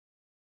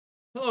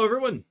Hello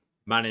everyone,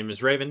 my name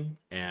is Raven,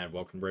 and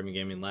welcome to Raven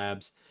Gaming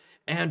Labs,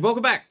 and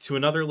welcome back to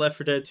another Left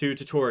 4 Dead 2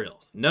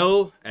 tutorial.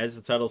 No, as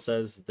the title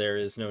says, there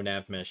is no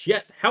nav mesh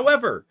yet.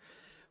 However,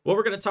 what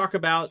we're going to talk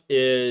about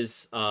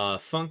is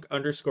funk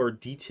underscore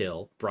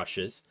detail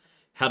brushes,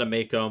 how to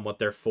make them, what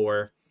they're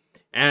for,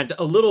 and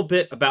a little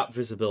bit about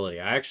visibility.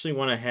 I actually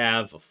want to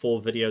have a full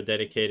video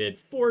dedicated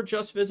for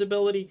just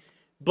visibility,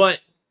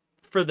 but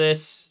for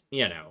this,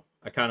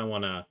 I kind of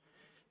want to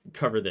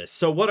cover this.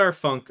 So what are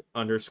funk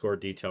underscore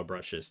detail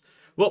brushes?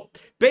 Well,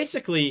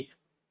 basically,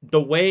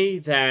 the way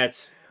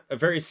that a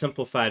very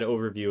simplified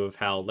overview of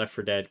how Left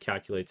 4 Dead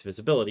calculates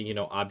visibility,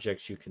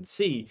 objects you can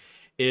see,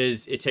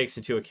 is it takes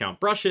into account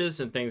brushes,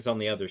 and things on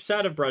the other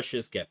side of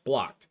brushes get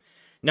blocked.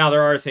 Now,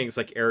 there are things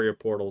like area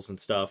portals and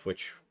stuff,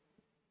 which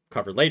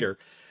cover later,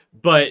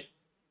 but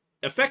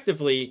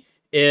effectively,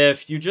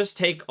 if you just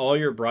take all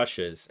your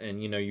brushes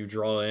and, you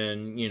draw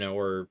in,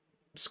 or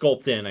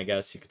sculpt in, I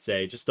guess you could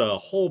say, just a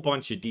whole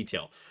bunch of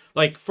detail.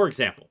 Like, for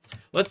example,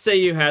 let's say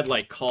you had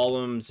like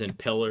columns and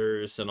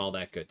pillars and all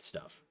that good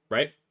stuff,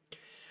 right?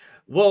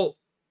 Well,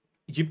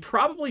 you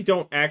probably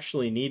don't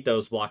actually need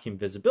those blocking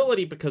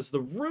visibility because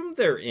the room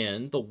they're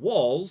in, the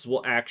walls,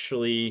 will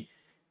actually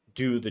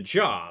do the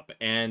job,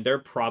 and they're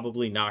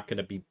probably not going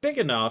to be big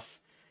enough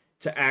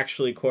to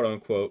actually, quote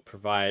unquote,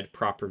 provide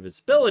proper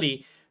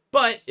visibility.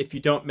 But if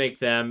you don't make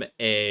them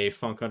a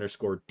funk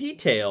underscore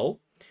detail,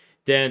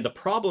 then the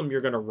problem you're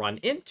going to run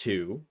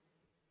into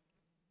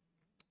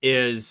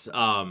is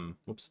the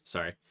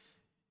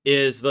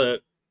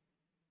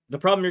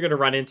problem you're going to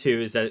run into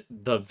is that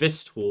the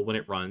vis tool, when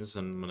it runs,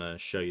 and I'm going to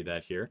show you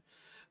that here,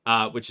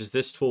 which is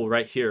this tool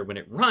right here, when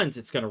it runs,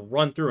 it's going to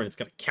run through and it's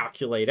going to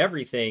calculate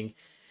everything,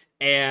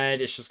 and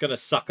it's just going to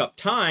suck up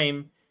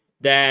time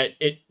that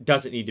it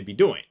doesn't need to be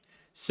doing.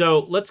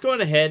 So let's go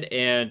ahead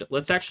and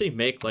let's actually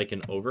make like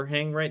an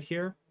overhang right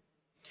here.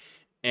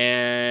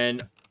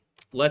 And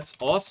let's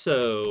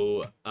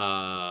also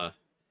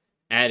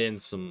add in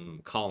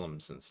some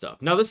columns and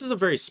stuff. Now, this is a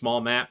very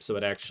small map, so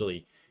it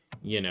actually,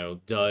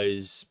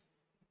 does,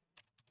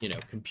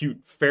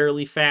 compute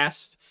fairly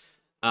fast.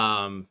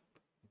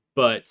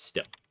 But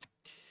still.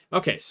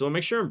 Okay, so we'll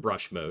make sure in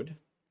brush mode.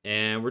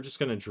 And we're just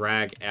going to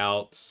drag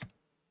out.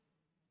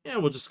 Yeah,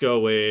 we'll just go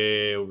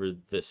way over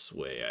this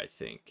way, I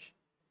think.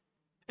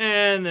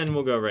 And then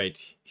we'll go right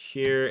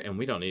here. And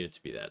we don't need it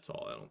to be that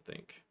tall, I don't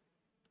think.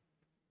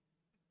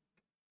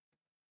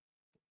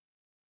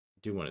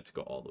 Do want it to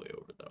go all the way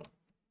over, though.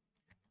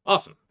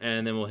 Awesome.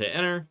 And then we'll hit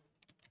enter.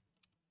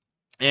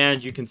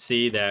 And you can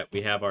see that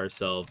we have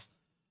ourselves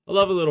a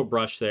lovely little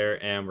brush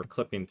there, and we're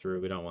clipping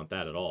through. We don't want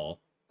that at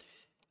all.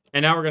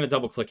 And now we're going to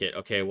double click it.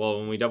 Okay, well,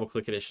 when we double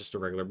click it, it's just a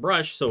regular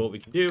brush. So what we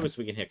can do is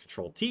we can hit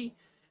Control T,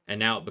 and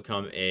now it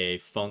become a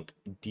funk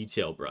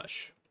detail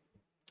brush.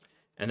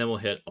 And then we'll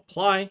hit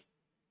apply.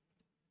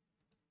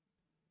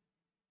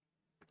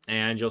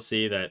 And you'll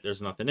see that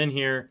there's nothing in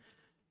here.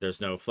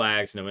 There's no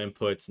flags, no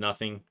inputs,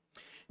 nothing.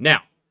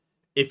 Now,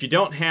 if you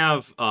don't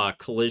have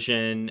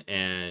collision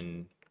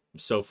and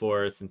so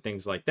forth and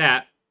things like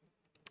that,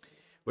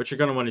 what you're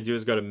going to want to do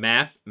is go to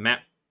map.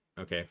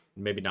 Okay,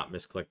 maybe not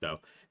misclick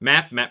though.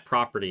 Map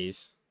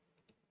properties.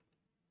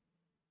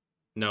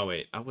 No,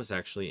 wait, I was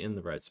actually in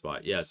the right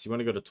spot. Yes, you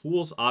want to go to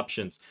tools,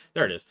 options.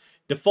 There it is.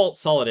 Default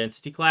solid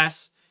entity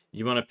class.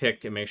 You want to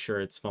pick and make sure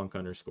it's funk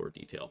underscore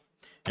detail.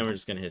 And we're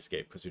just going to hit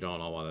escape because we don't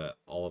want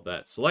all of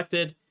that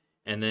selected.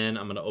 And then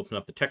I'm going to open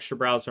up the texture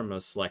browser. I'm going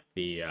to select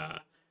the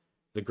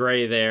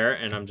gray there,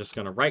 and I'm just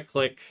going to right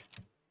click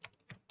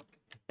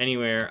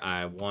anywhere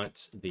I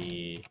want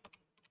the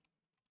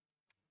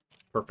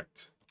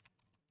perfect.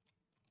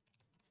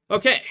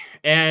 Okay,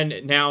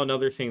 and now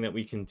another thing that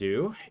we can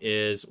do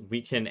is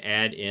we can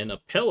add in a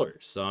pillar.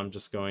 So I'm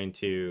just going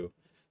to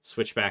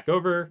switch back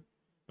over.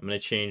 I'm going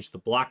to change the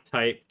block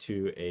type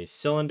to a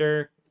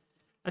cylinder.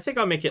 I think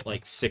I'll make it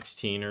like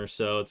 16 or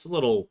so. It's a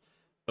little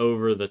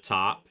over the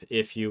top,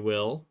 if you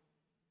will.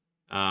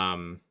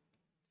 But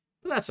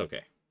that's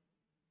okay.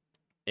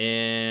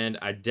 And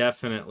I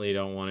definitely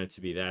don't want it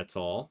to be that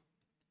tall.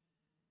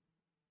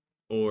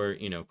 Or,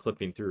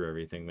 clipping through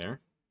everything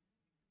there.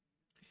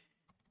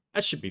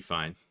 That should be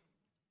fine.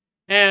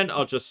 And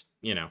I'll just,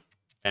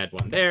 add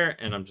one there.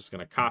 And I'm just going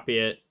to copy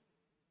it.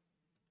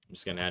 I'm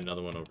just going to add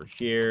another one over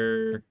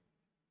here.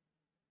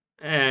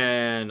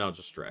 And I'll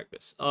just drag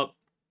this up.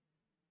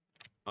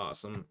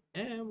 Awesome.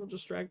 And we'll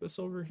just drag this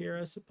over here,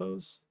 I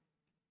suppose.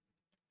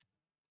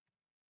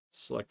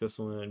 Select this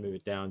one and move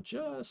it down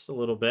just a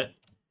little bit.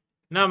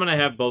 Now I'm going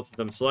to have both of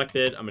them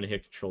selected. I'm going to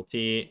hit Control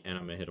T and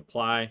I'm going to hit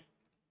apply.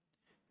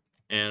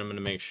 And I'm going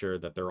to make sure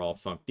that they're all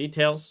funk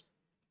details.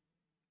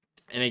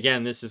 And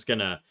again, this is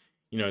going to,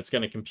 it's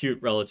going to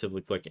compute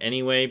relatively quick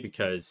anyway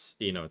because,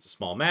 it's a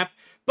small map.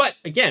 But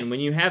again, when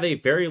you have a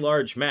very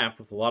large map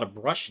with a lot of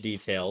brush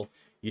detail,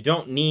 you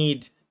don't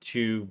need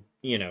to,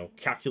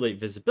 calculate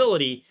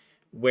visibility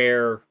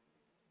where,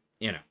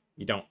 you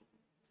don't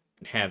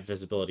have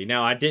visibility.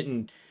 Now,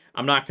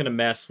 I'm not going to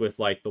mess with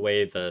like the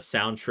way the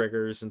sound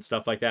triggers and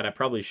stuff like that. I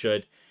probably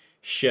should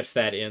shift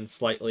that in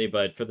slightly,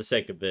 but for the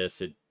sake of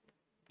this,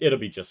 it'll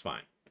be just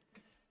fine.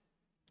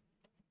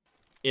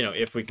 You know,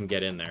 if we can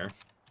get in there.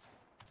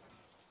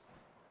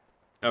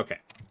 Okay.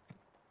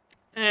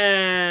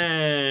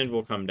 And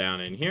we'll come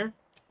down in here.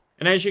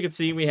 And as you can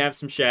see, we have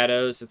some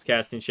shadows. It's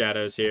casting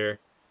shadows here.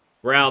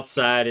 We're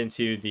outside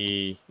into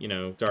the, you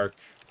know, dark,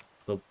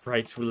 the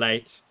bright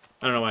light.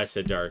 I don't know why I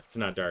said dark. It's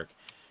not dark.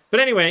 But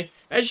anyway,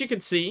 as you can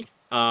see,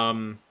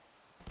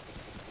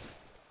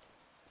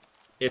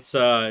 it's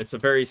a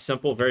very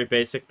simple, very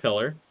basic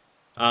pillar.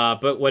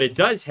 But what it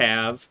does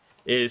have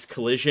is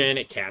collision.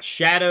 It casts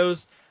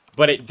shadows,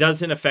 but it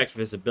doesn't affect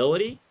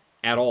visibility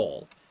at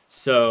all.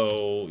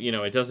 So, you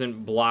know, it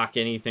doesn't block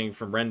anything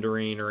from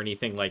rendering or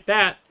anything like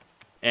that.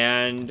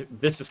 And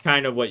this is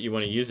kind of what you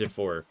want to use it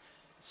for.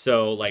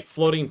 So, like,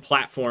 floating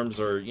platforms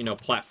or, you know,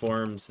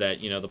 platforms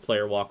that, you know, the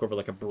player walk over,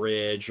 like a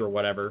bridge or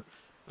whatever.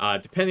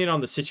 Depending on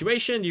the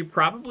situation, you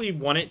probably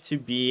want it to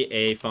be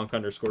a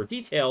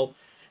func_detail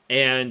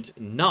and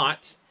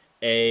not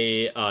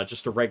a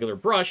just a regular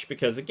brush.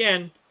 Because,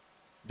 again,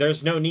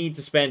 there's no need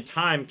to spend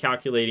time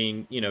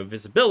calculating, you know,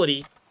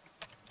 visibility.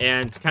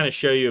 And to kind of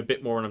show you a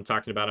bit more what I'm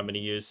talking about, I've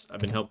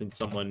been helping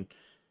someone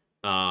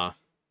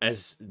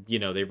as, you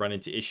know, they run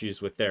into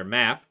issues with their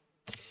map.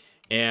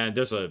 And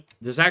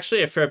there's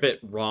actually a fair bit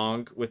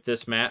wrong with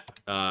this map,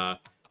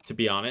 to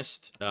be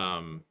honest.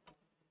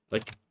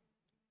 Like,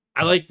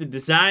 I like the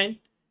design,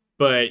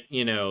 but,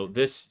 you know,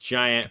 this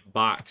giant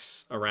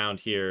box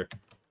around here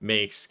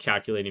makes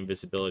calculating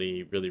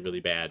visibility really, really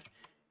bad.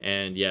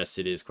 And yes,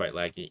 it is quite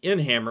laggy. In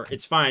Hammer,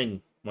 it's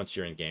fine once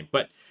you're in game.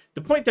 But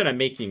the point that I'm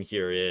making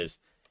here is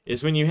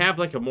when you have,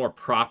 like, a more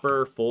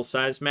proper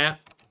full-size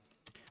map,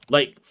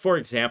 like, for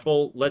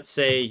example, let's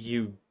say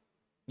you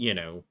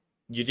know,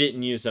 you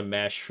didn't use a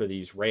mesh for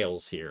these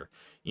rails here.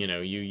 You know,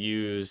 you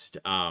used,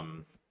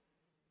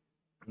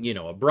 you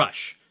know, a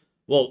brush.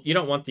 Well, you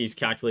don't want these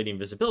calculating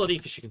visibility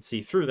because you can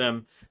see through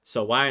them.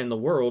 So why in the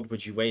world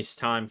would you waste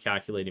time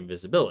calculating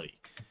visibility?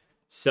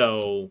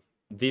 So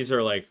these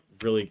are, like,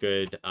 really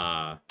good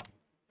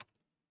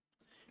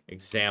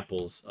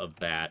examples of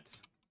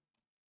that.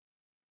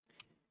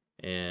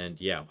 And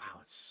yeah, wow,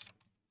 it's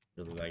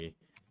really laggy.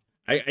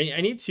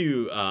 I need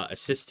to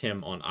assist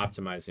him on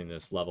optimizing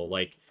this level.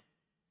 Like,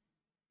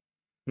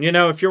 you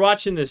know, if you're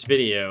watching this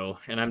video,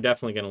 and I'm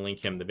definitely going to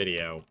link him the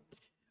video,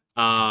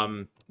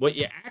 what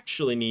you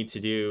actually need to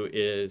do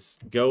is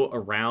go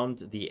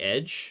around the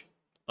edge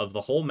of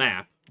the whole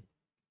map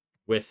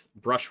with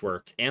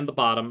brushwork and the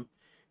bottom,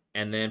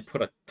 and then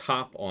put a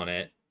top on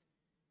it.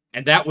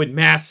 And that would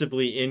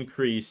massively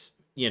increase,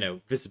 you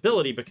know,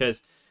 visibility,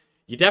 because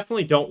you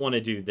definitely don't want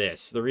to do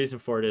this. The reason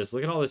for it is,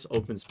 look at all this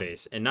open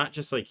space. And not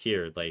just like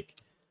here, like,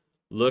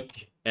 look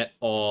at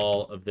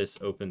all of this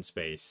open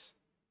space.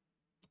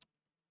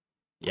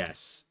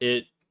 Yes,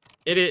 it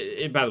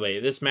by the way,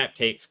 this map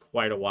takes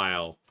quite a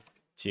while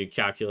to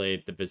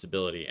calculate the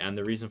visibility. And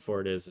the reason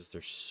for it is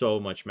there's so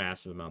much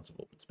massive amounts of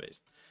open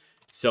space.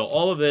 So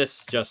all of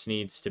this just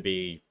needs to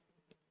be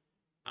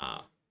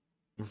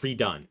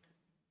redone.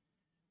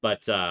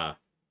 But I'm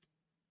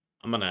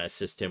going to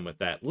assist him with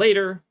that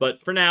later.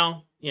 But for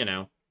now, you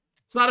know,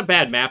 it's not a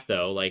bad map,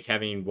 though. Like,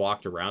 having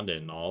walked around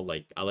it and all.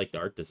 Like, I like the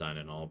art design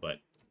and all, but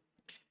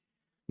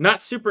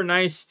not super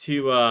nice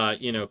to,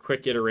 you know,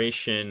 quick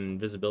iteration,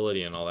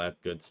 visibility, and all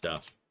that good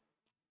stuff.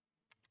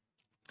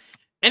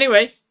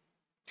 Anyway,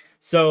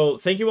 so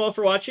thank you all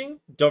for watching.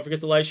 Don't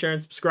forget to like, share,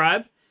 and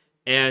subscribe.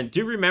 And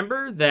do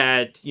remember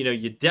that, you know,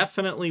 you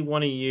definitely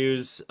want to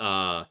use,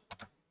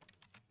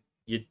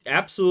 you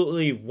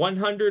absolutely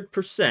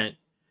 100%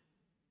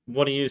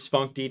 want to use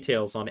func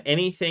details on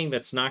anything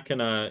that's not going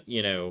to,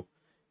 you know,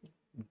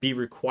 be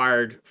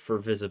required for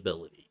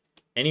visibility.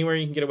 Anywhere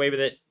you can get away with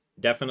it,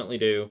 definitely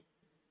do.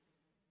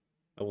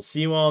 I will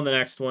see you all in the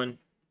next one.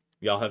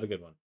 Y'all have a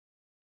good one.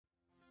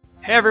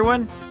 Hey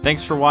everyone,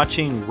 thanks for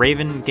watching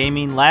Raven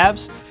Gaming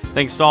Labs.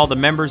 Thanks to all the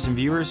members and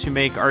viewers who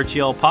make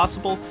RGL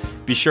possible.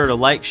 Be sure to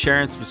like,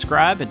 share, and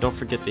subscribe, and don't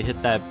forget to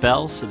hit that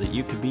bell so that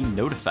you can be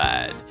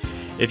notified.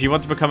 If you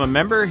want to become a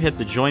member, hit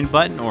the join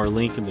button or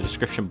link in the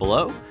description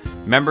below.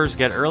 Members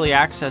get early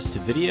access to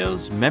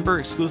videos,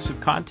 member-exclusive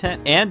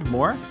content, and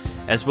more.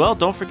 As well,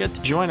 don't forget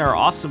to join our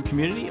awesome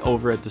community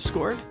over at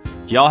Discord.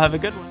 Y'all have a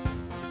good one.